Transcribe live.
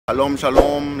Shalom,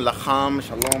 shalom, lacham,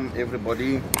 shalom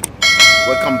everybody.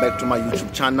 Welcome back to my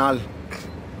YouTube channel.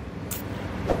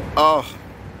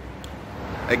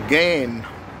 Again,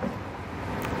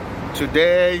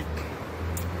 today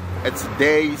it's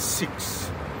day 6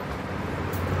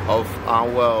 of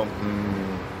our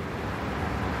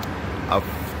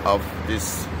of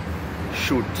this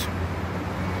shoot.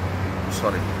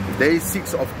 Sorry, day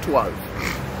 6 of 12.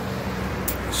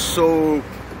 So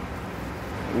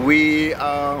we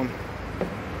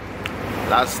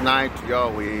last night,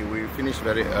 we finished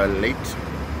very late.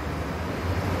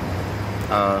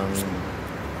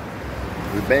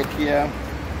 We're back here.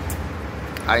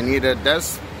 I needed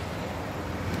this,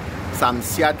 some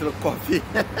Seattle coffee.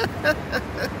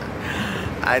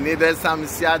 I needed some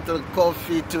Seattle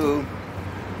coffee to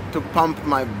pump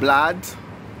my blood.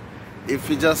 If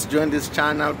you just joined this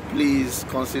channel, please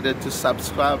consider to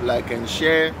subscribe, like and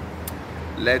share.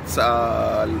 Let's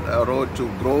road to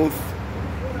growth.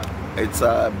 It's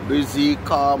a busy,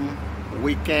 calm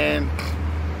weekend,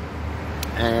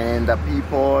 and the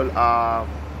people are,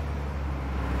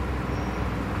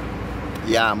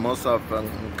 most of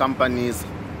companies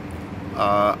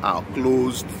are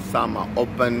closed. Some are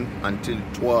open until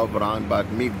 12 around,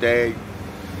 but midday.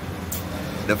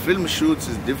 The film shoots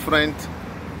is different.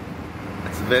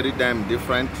 It's very damn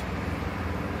different,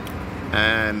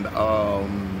 and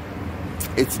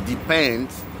it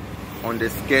depends on the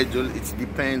schedule. It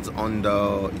depends on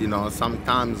the,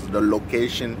 sometimes the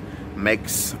location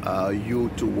makes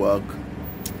you to work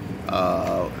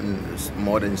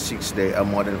more than 6 days or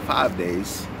more than 5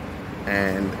 days.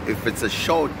 And if it's a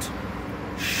short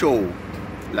show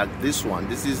like this one,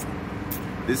 this is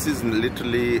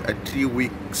literally a 3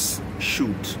 weeks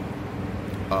shoot,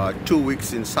 2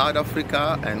 weeks in South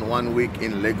Africa and 1 week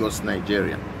in Lagos,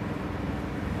 Nigeria.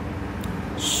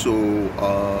 So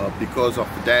because of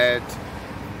that,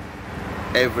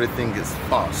 everything is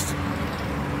fast.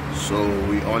 So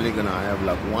we only gonna have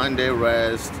like 1 day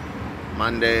rest.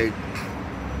 Monday,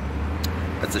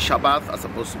 it's a Shabbat. I'm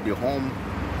supposed to be home.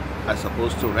 I'm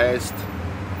supposed to rest.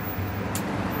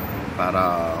 But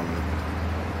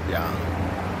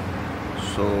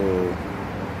so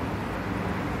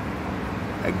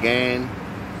again,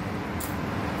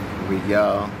 we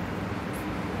are.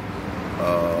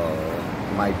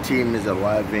 My team is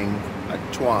arriving at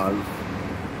 12,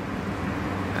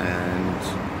 and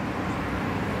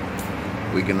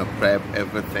we're gonna prep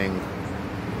everything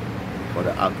for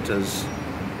the actors.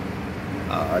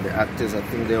 The actors, I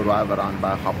think they arrive around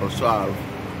by 12:30,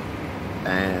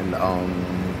 and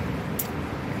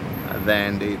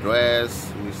then they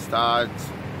dress. We start.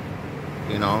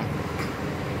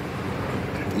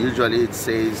 Usually it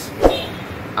says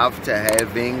after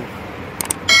having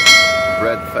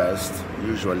breakfast.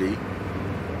 Usually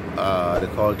the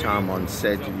call time on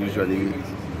set usually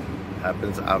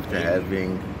happens after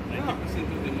having.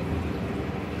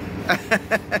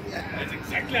 That's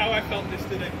exactly how I felt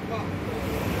yesterday.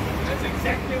 That's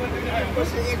exactly what I was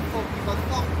saying.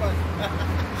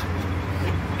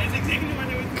 That's exactly what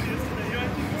I was doing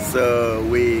yesterday. So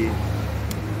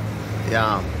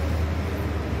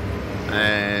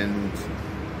and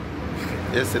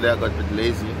yesterday I got a bit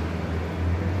lazy.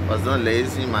 I was not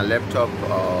lazy. My laptop,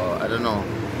 I don't know,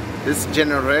 this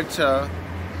generator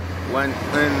went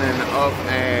in and off,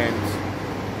 and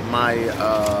my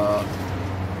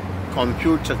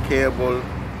computer cable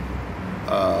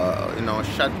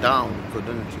shut down.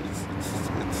 Couldn't,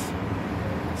 it's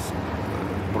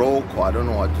broke, or I don't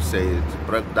know what to say, it's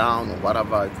broke down or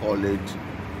whatever I call it.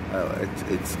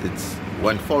 It's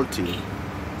went faulty.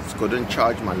 It couldn't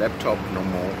charge my laptop no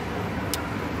more,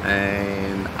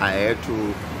 and I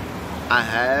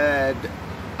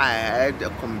had a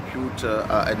computer,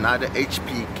 another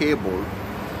HP cable,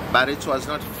 but it was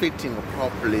not fitting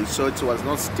properly, so it was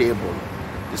not stable.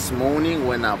 This morning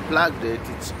when I plugged it,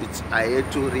 I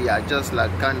had to readjust,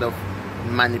 like kind of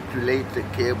manipulate the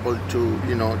cable to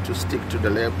to stick to the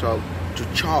laptop to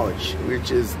charge,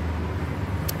 which is,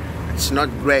 it's not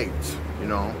great, it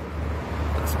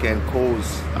can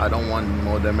cause, I don't want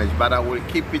more damage, but I will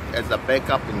keep it as a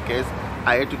backup in case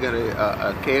I had to get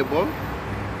a cable.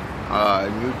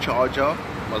 New charger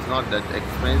was not that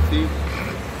expensive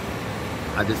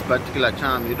at this particular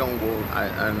time. You don't go,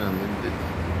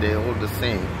 they're all the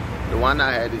same. The one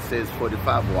I had, it says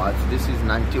 45 watts. This is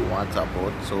 90 watts I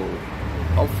bought, so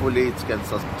hopefully it can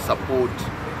support,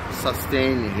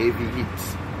 sustain heavy heat,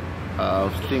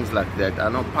 things like that. I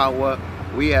know power,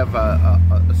 we have a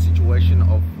situation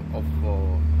of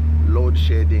load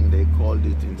shedding, they called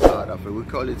it in South Africa. We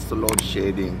call it the load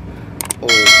shedding,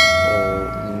 or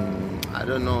I I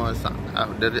don't know.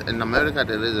 In America,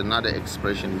 there is another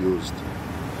expression used.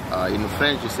 In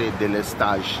French, you say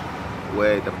délestage,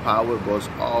 where the power goes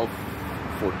off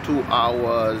for 2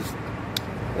 hours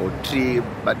or 3,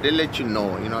 but they let you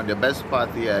know. You know, the best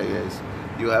part here is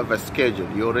you have a schedule.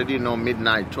 You already know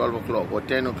midnight, 12 o'clock or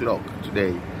 10 o'clock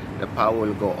today, the power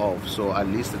will go off. So at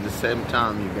least at the same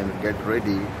time, you can get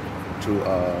ready to,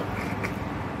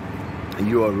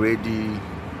 you are ready,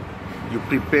 you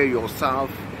prepare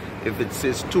yourself. If it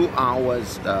says 2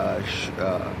 hours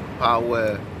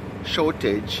power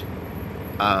shortage,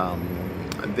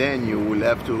 then you will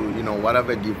have to, you know,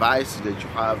 whatever device that you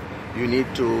have, you need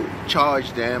to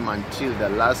charge them until the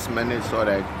last minute so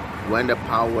that when the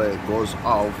power goes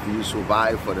off, you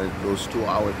survive for those 2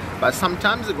 hours. But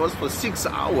sometimes it goes for 6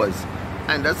 hours,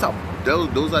 and those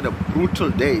are the brutal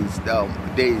days,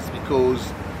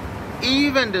 because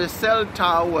even the cell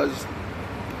towers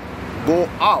go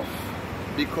off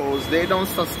because they don't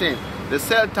sustain. The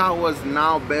cell towers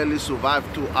now barely survive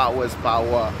 2 hours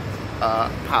power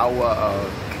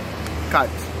cut.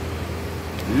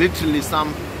 Literally,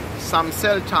 some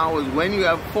cell towers, when you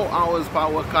have 4 hours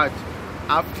power cut,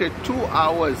 after 2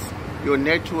 hours your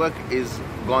network is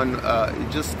gone. You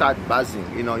just start buzzing.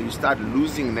 You know, you start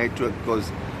losing network because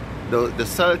the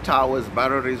cell towers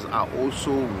batteries are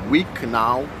also weak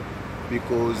now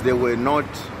because they were not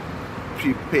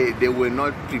prepared. They were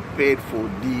not prepared for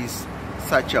these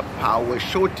such a power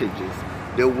shortages.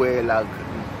 They were like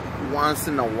once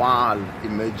in a while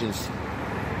emergency.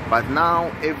 But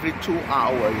now every 2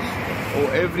 hours or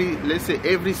let's say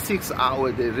every 6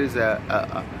 hours there is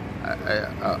a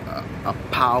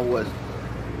power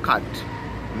cut,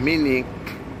 meaning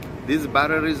these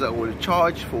batteries will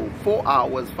charge for 4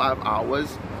 hours, 5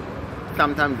 hours.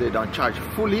 Sometimes they don't charge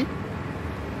fully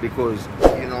because,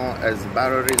 you know, as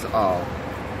batteries are,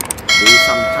 they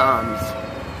sometimes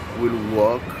will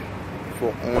work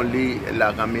for only,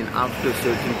 like, I mean, after a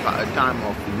certain time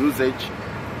of usage,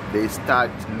 they start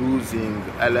losing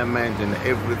elements and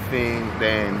everything.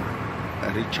 Then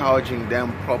recharging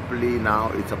them properly, now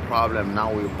it's a problem.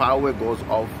 Now your power goes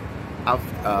off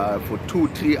after, for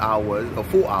 2-3 hours or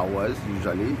 4 hours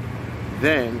usually.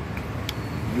 Then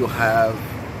you have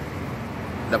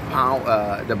the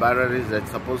power, the batteries that's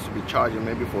supposed to be charging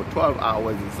maybe for 12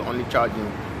 hours, it's only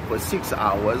charging for 6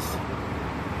 hours,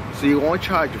 so you won't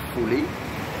charge fully.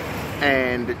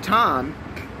 And the time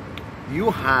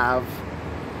you have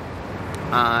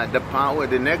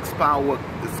the next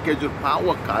scheduled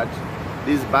power cut,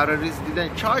 these batteries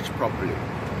didn't charge properly,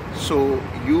 so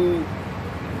you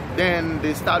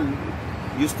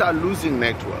start losing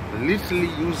network, literally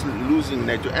losing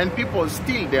network, and people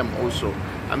steal them also.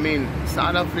 I mean,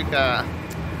 South Africa,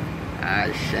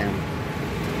 shame.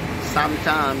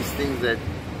 Sometimes things that,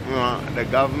 you know, the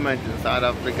government in South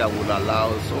Africa would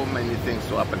allow so many things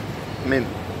to happen. I mean,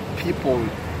 people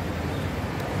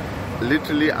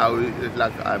literally,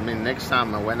 I mean, next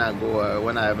time when I go,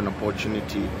 when I have an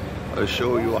opportunity, I'll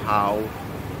show you how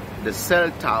the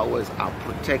cell towers are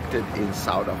protected in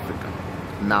South Africa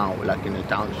now, like in the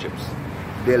townships.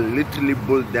 They literally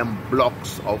build them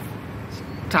blocks of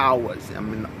towers. I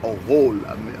mean, a hole.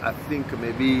 I mean, I think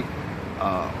maybe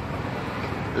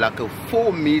like a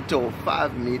 4 meter or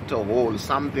 5 meter hole,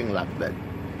 something like that.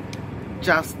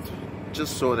 Just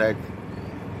so that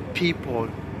people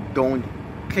don't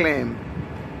claim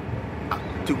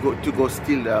to go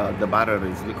steal the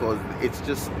batteries, because it's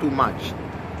just too much.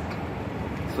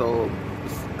 So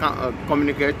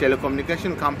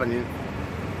telecommunication companies,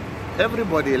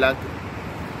 everybody, like,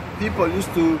 people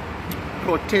used to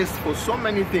protest for so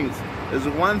many things. There's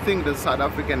one thing that South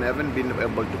African haven't been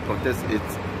able to protest,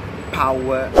 it's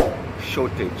power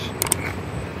shortage.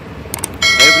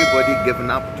 Everybody given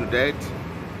up to that.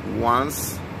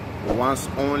 Once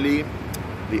only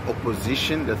the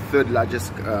opposition, the third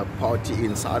largest party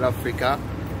in South Africa,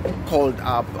 called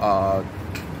up a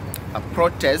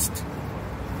protest,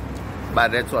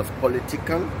 but that was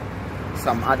political.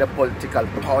 Some other political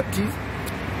parties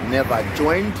never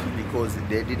joined because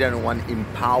they didn't want to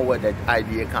empower that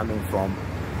idea coming from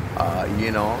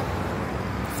you know,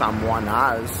 someone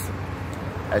else.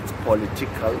 It's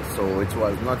political, so it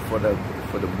was not for the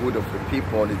good of the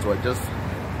people. It was just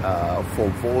for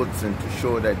votes and to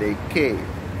show that they care.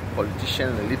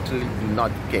 Politicians literally do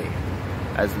not care.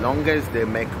 As long as they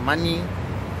make money,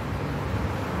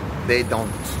 they don't.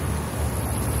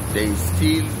 They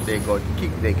steal, they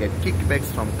get kickbacks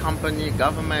from company,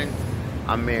 government.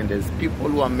 I mean, there's people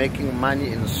who are making money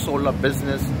in solar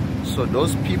business. So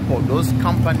those people, those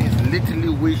companies literally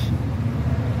wish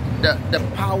the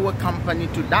power company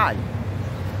to die,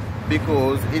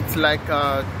 because it's like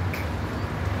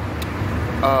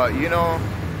You know,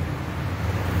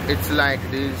 it's like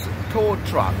these tow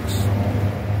trucks,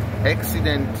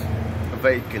 accident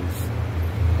vehicles.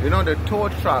 You know, the tow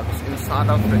trucks in South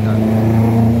Africa.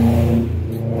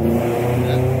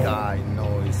 That guy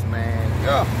knows, man.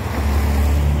 Yeah.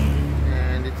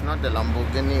 And it's not the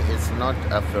Lamborghini, it's not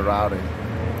a Ferrari.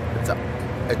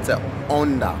 It's a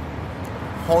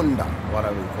Honda, what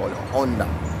I will call it, Honda.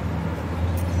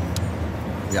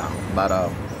 Yeah, but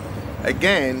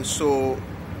again, so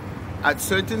at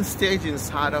certain stage in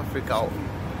South Africa,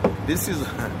 this is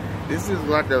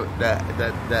what the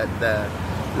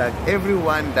like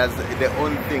everyone does their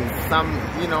own thing. Some,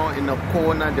 you know, in a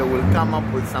corner they will come up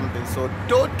with something. So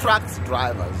tow trucks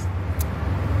drivers,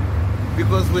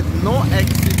 because with no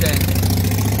accident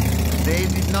they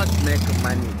did not make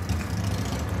money.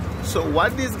 So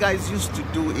what these guys used to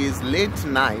do is late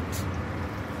night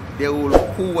they will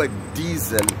pour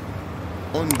diesel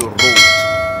on the road,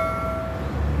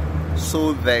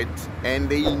 so that, and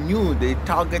they knew they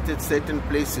targeted certain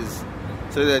places,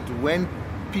 so that when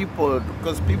people,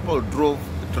 because people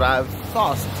drive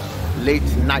fast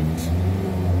late night.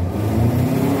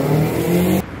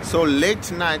 So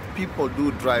late night people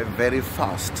do drive very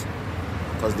fast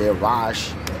because they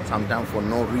rush, sometimes for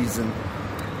no reason,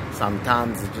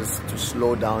 sometimes just to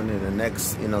slow down in the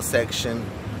next intersection.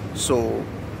 So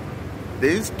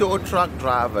these tow truck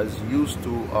drivers used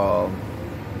to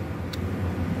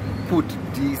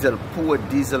pour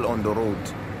diesel on the road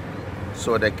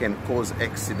so they can cause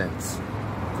accidents.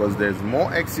 Because there's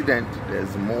more accident,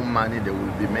 there's more money they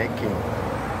will be making,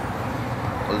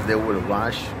 because they will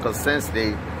rush, because since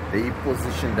they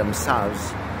position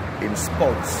themselves in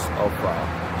spots of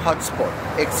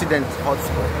accident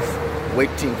hotspots,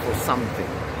 waiting for something,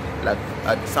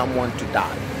 like someone to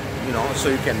die, you know, so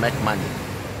you can make money,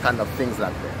 kind of things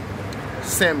like that.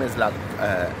 Same as like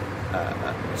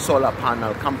solar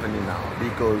panel company now,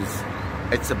 because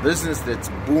it's a business that's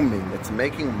booming, that's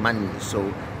making money.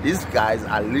 So these guys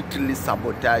are literally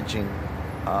sabotaging,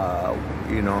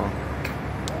 you know,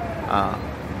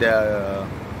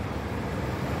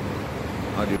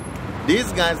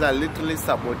 these guys are literally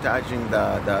sabotaging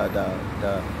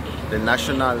the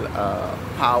national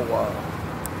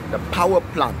power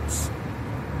plants,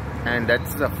 and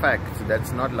that's a fact.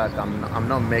 That's not like I'm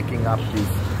not making up this.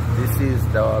 This is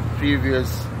the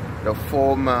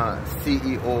former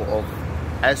CEO of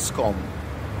Eskom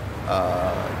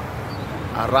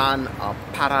ran a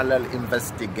parallel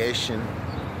investigation,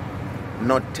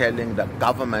 not telling the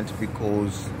government,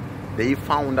 because they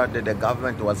found out that the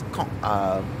government was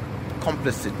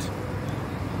complicit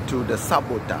to the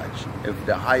sabotage. If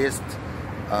the highest,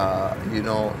 you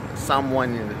know,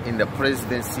 someone in the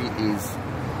presidency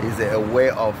is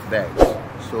aware of that,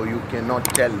 so you cannot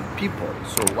tell people.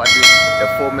 So what the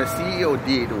former CEO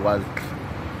did was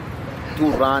to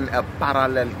run a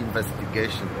parallel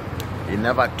investigation. He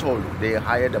never told. They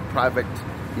hired a private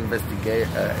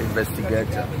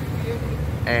investigator,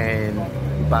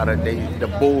 but the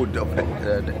board of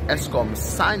the Eskom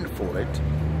signed for it,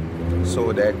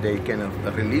 so that they can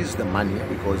release the money,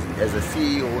 because as a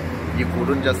CEO you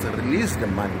couldn't just release the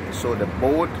money. So the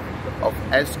board of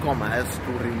Eskom has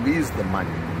to release the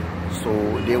money. So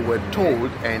they were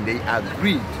told and they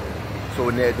agreed.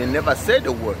 So they never said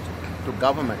a word to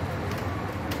government,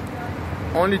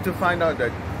 only to find out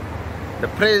that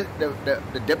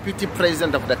the deputy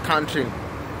president of the country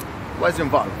was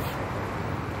involved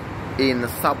in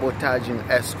sabotaging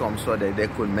Eskom so that they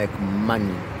could make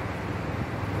money.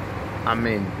 I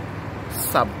mean,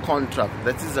 subcontract.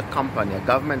 That is a company, a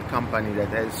government company that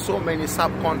has so many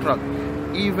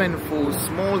subcontracts. Even for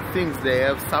small things, they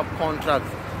have subcontracts.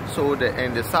 So the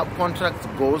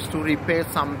subcontract goes to repair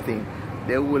something,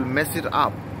 they will mess it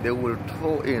up. They will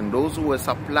throw in those who are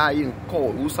supplying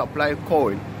coal, who supply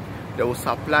coal. They will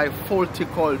supply faulty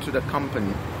coal to the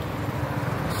company,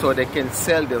 so they can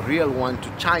sell the real one to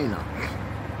China.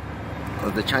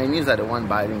 Because the Chinese are the one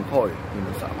buying coal, you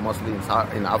know, mostly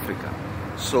in Africa.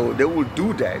 So they will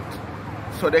do that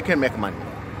so they can make money,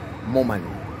 more money.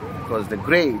 Because the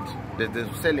grade that they're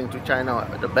selling to China,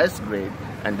 the best grade,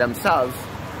 and themselves,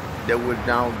 they will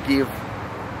now give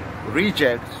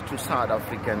rejects to South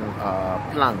African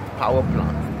power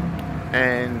plant.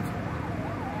 And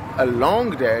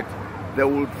along that, they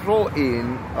will throw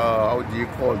in, how do you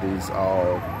call these,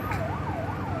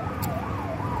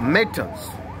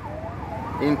 metals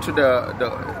into the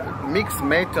mixed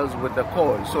metals with the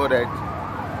coal, so that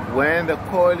when the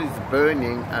coal is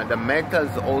burning, the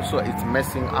metals also is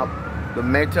messing up. The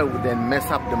metal will then mess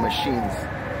up the machines,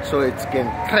 so it can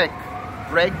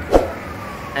break,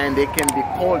 and they can be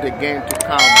called again to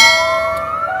come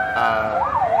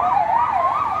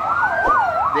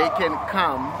they can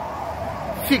come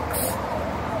fix.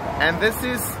 And this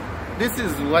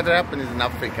is what happens in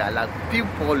Africa. Like,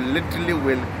 people literally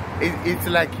will, it's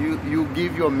like you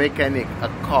give your mechanic a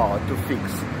car to fix.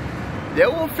 They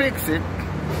will fix it.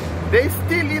 They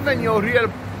steal even your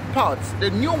real parts,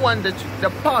 the new one,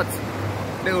 the parts,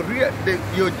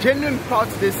 your genuine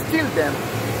parts. They steal them,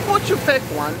 put you fake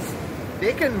ones.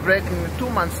 They can break in 2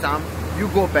 months time. You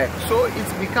go back. So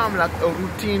it's become like a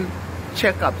routine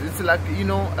checkup. It's like, you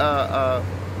know,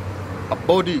 a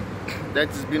body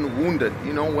that's been wounded,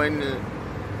 you know, when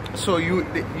so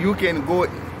you can go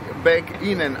back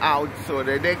in and out so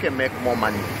that they can make more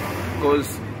money.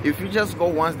 Because if you just go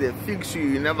once, they fix you,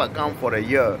 you never come for a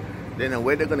year, then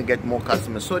where they're going to get more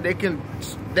customers. So they can,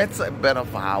 that's better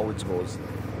for how it goes.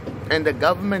 And the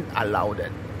government allowed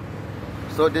it.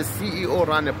 So the CEO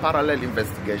ran a parallel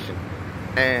investigation,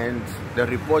 and the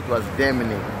report was damning.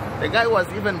 The guy was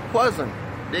even poisoned.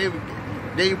 They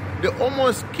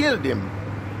almost killed him.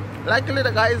 Luckily,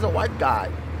 the guy is a white guy.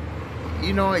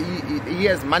 You know, he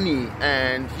has money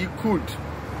and he could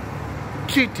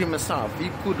treat himself. He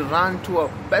could run to a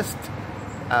best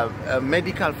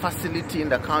medical facility in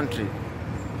the country.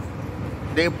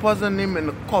 They poisoned him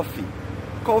in coffee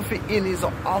in his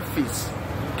office.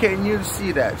 Can you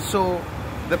see that? So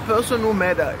the person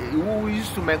who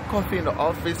used to make coffee in the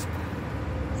office,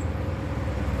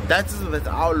 that's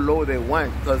how low they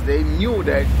went, because they knew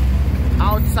that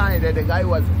outside that the guy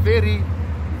was very,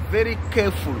 very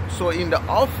careful. So in the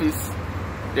office,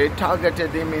 they targeted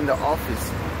him in the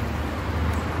office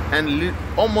and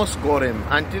almost got him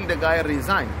until the guy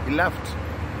resigned. He left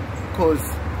because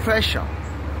pressure.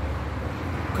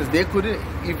 Because they couldn't,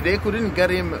 if they couldn't get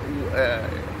him,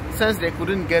 since they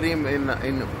couldn't get him in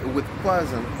with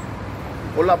poison,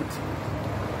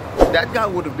 that guy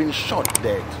would have been shot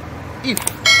dead if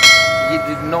he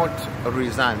did not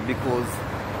resign. Because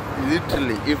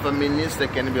literally, if a minister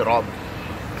can be robbed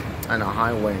on a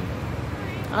highway.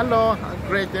 Hello,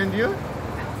 great, and you?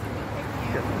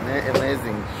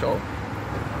 Amazing show.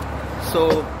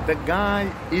 So the guy,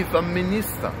 if a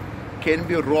minister can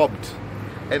be robbed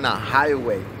in a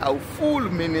highway, a full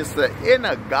minister in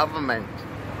a government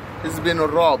has been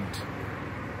robbed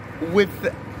with,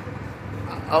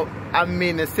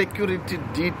 security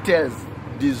details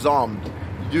disarmed.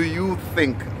 Do you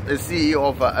think the CEO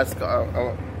of a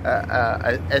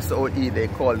SOE, they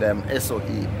call them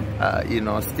SOE, you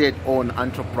know, state-owned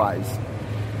enterprise,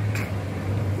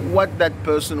 what that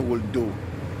person will do?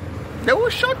 They will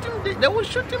shoot him. They will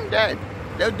shoot him dead.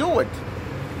 They'll do it.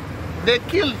 They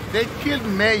killed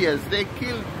mayors. They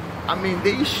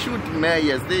shoot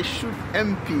mayors. They shoot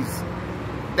MPs.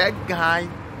 That guy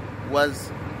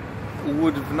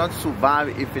would have not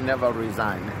survived if he never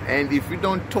resigned. And if you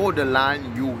don't toe the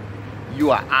line,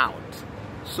 you are out.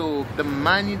 So the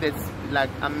money that's like,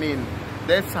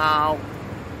 that's how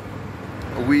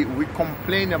we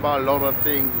complain about a lot of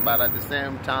things, but at the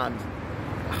same time,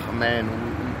 man,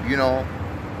 you know,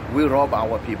 we rob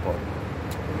our people.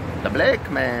 The black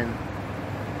man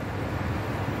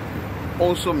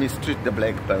also mistreat the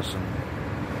black person.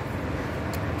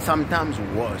 Sometimes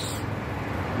worse.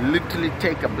 Literally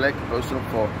take a black person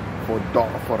for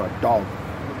a dog.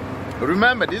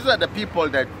 Remember, these are the people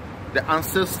that the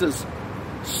ancestors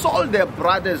sold their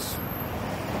brothers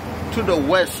to the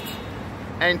West,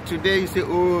 and today you say,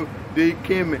 oh, they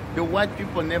came. The white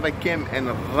people never came and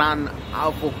ran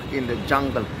havoc in the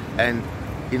jungle and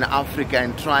in Africa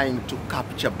and trying to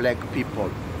capture black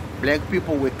people. Black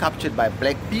people were captured by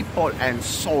black people and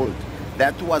sold.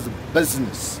 That was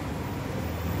business.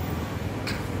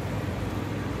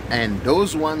 And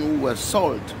those ones who were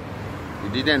sold, you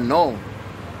didn't know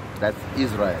that's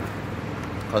Israel,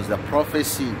 because the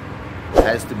prophecy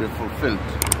has to be fulfilled.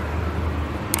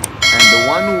 And the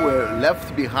one who were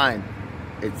left behind,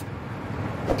 it's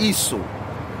Esau.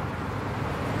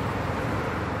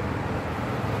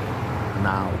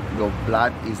 Now your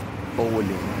blood is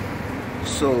boiling.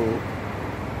 So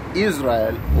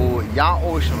Israel, or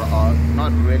Yahushua,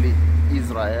 not really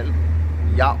Israel,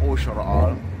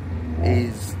 Yahushua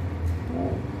is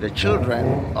the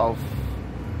children of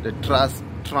the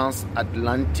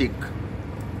transatlantic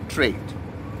trade.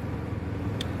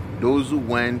 Those who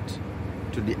went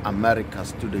to the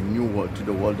Americas, to the new world, to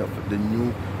the world of the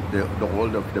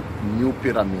world of the new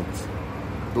pyramids.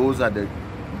 Those are the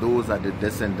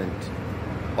descendants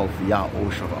of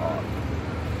Yahushua.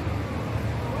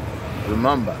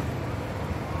 Remember,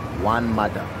 one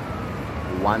mother,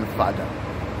 one father,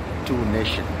 two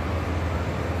nations.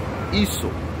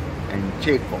 Esau and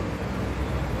Jacob,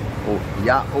 or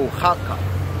Yahohaka,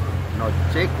 not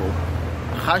Jacob,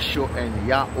 Hasho and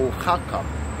Yahohaka.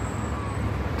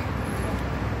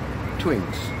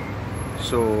 twins.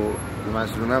 So you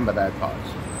must remember that part.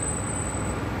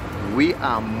 We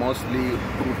are mostly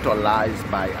brutalized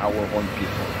by our own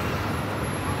people.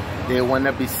 They want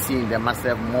to be seen. They must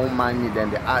have more money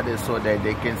than the others so that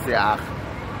they can say, ah,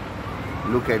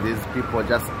 look at these people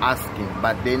just asking.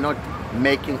 But they're not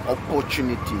making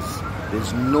opportunities.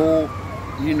 There's no,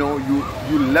 you know,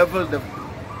 you level the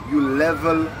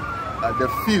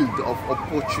field of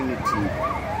opportunity.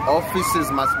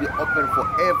 Offices must be open for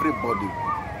everybody.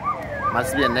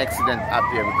 Must be an accident up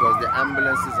here because the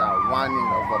ambulances are running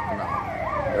over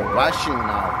now. They're rushing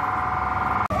now.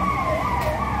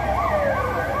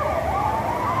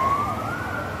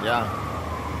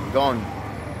 Yeah, gone.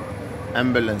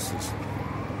 Ambulances.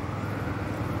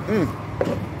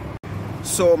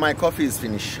 So my coffee is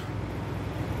finished.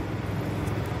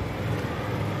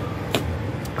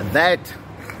 And that,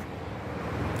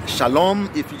 shalom.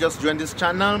 If you just joined this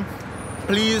channel,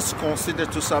 please consider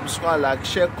to subscribe, like,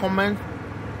 share, comment.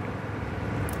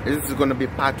 This is going to be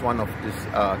part 1 of this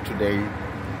today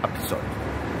episode.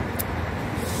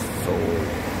 So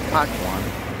part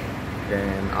 1,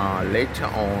 then later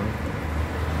on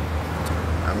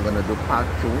I'm going to do part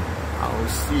 2. I'll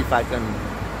see if I can,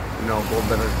 you know, go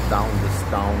better down this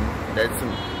town. That's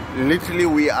literally,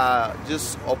 we are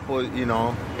just you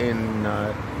know, in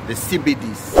the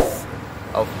CBDs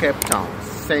of Cape Town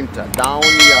center down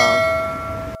here.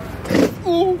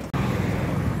 Ooh.